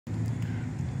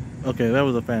Okay, that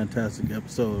was a fantastic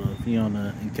episode of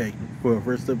Fionna and Cake. For our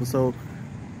first episode,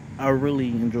 I really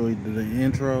enjoyed the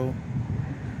intro.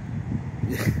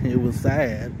 It was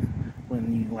sad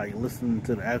when you like listen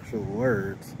to the actual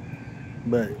words,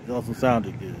 but it also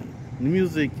sounded good. The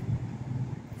music,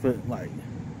 for like,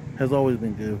 has always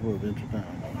been good for Adventure Time.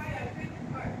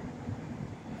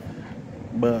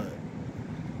 But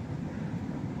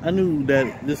I knew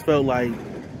that this felt like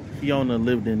Fionna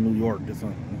lived in New York or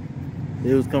something.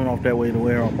 It was coming off that way to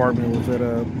where her apartment was set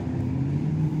up.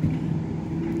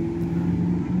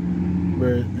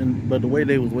 But the way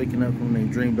they was waking up from their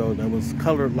dream, though, that was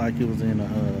colored like it was in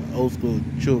a old school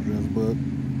children's book.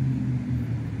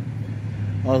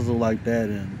 Also like that,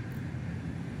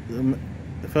 and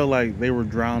it felt like they were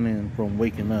drowning from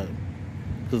waking up,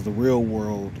 because the real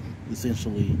world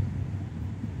essentially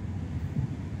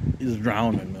is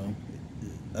drowning them.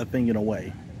 I think in a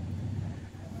way.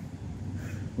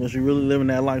 Was she really living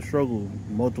that life struggle?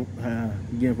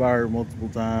 Getting fired multiple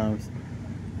times.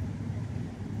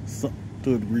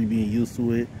 To a degree, being used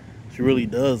to it. She really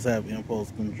does have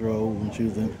impulse control when she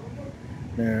was in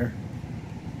there.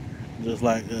 Just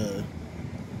like,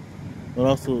 but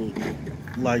also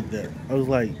like that. I was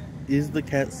like, is the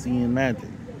cat seeing magic?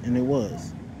 And it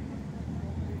was.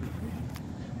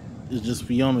 It's just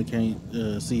Fionna can't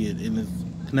see it, and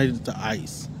it's connected to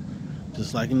ice.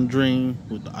 Just like in the dream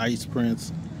with the ice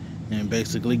prince and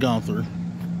basically Gunther.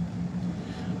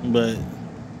 But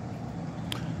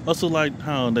also like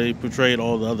how they portrayed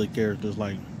all the other characters,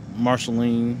 like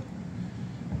Marceline.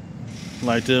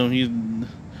 Like them, he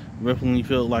definitely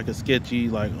felt like a sketchy,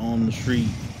 like on the street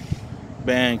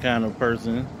band kind of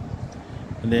person.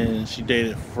 And then she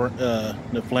dated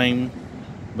the Flame,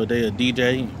 but they a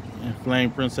DJ, and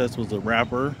Flame Princess was a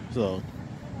rapper. So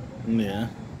yeah.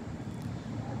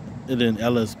 And then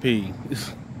LSP,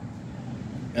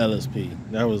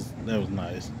 LSP. That was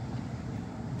nice.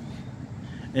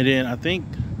 And then I think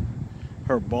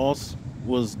her boss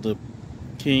was the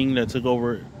king that took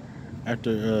over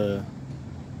after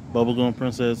Bubblegum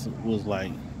Princess was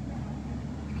like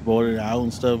voted out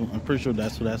and stuff. I'm pretty sure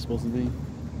that's what that's supposed to be.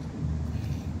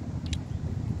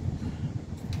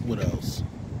 What else?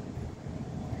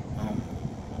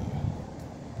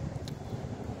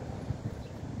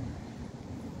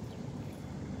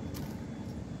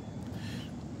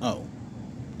 Oh,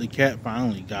 the cat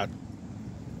finally got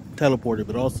teleported,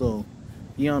 but also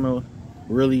Fionna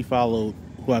really followed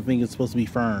who I think is supposed to be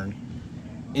Fern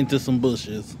into some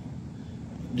bushes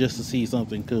just to see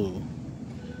something cool.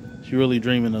 She really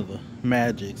dreaming of the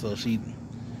magic, so she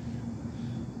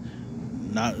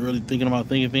not really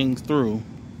thinking things through.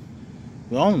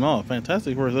 But all in all,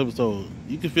 fantastic first episode.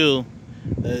 You can feel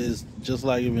that it's just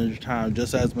like Adventure Time,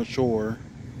 just as mature.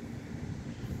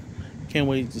 Can't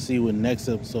wait to see what next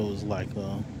episode is like,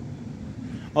 though.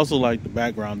 Also like the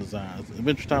background designs.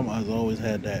 Adventure Time has always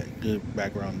had that good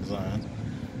background designs.